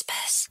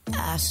whispers.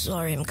 I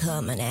saw him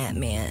coming at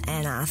me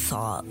and I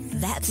thought,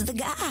 that's the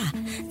guy.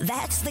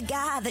 That's the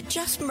guy that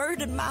just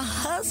murdered my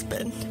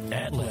husband.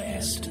 At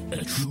last,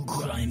 a true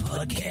crime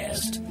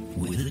podcast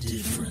with a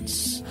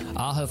difference.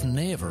 I have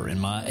never in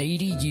my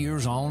 80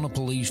 years on the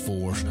police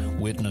force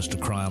witnessed a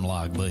crime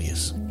like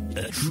this.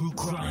 A true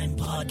crime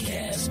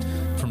podcast.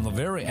 From the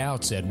very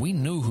outset, we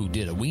knew who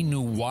did it. We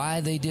knew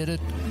why they did it.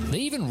 They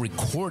even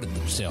recorded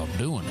themselves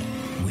doing it.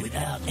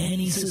 Without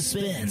any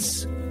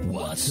suspense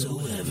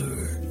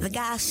whatsoever. The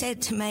guy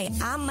said to me,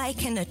 I'm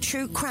making a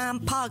true crime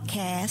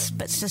podcast,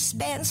 but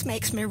suspense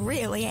makes me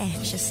really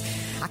anxious.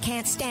 I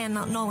can't stand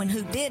not knowing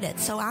who did it,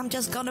 so I'm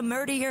just going to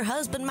murder your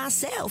husband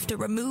myself to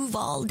remove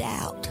all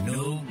doubt.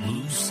 No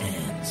Loose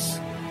Ends.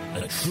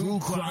 A true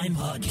crime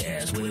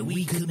podcast where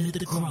we commit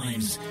the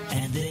crimes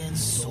and then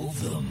solve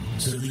them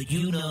so that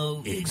you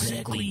know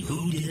exactly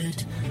who did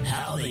it,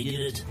 how they did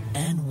it,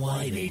 and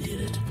why they did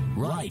it.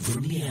 Right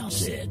from the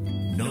outset.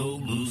 No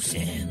Loose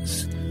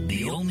Ends.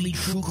 The only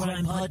true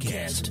crime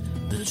podcast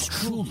that's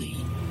truly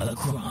a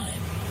crime.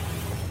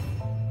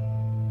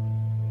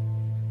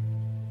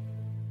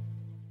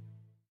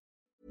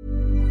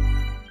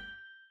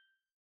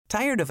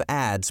 Tired of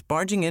ads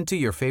barging into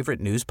your favorite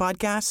news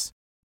podcasts?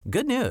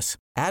 Good news.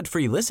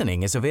 Ad-free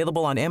listening is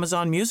available on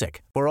Amazon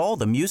Music for all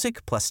the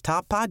music plus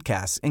top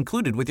podcasts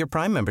included with your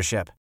Prime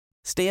membership.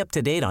 Stay up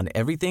to date on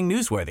everything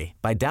newsworthy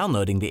by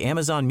downloading the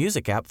Amazon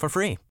Music app for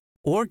free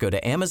or go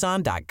to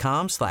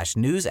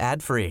amazon.com/news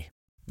ad free.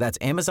 That's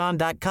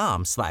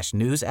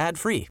amazon.com/news ad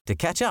free to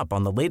catch up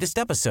on the latest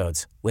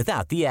episodes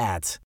without the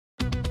ads.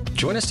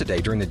 Join us today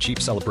during the Jeep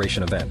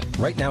Celebration event.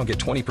 Right now, get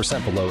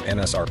 20% below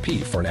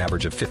MSRP for an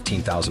average of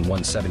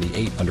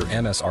 $15,178 under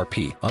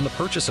MSRP on the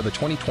purchase of a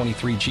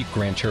 2023 Jeep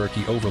Grand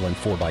Cherokee Overland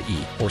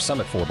 4xE or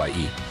Summit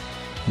 4xE.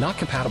 Not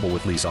compatible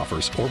with lease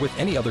offers or with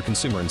any other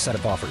consumer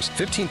incentive offers.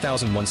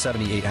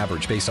 $15,178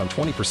 average based on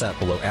 20%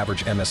 below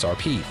average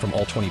MSRP from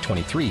all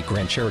 2023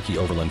 Grand Cherokee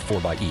Overland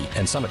 4xE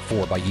and Summit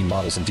 4xE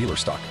models in dealer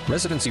stock.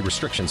 Residency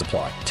restrictions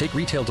apply. Take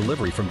retail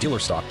delivery from dealer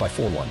stock by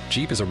 4/1.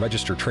 Jeep is a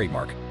registered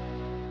trademark.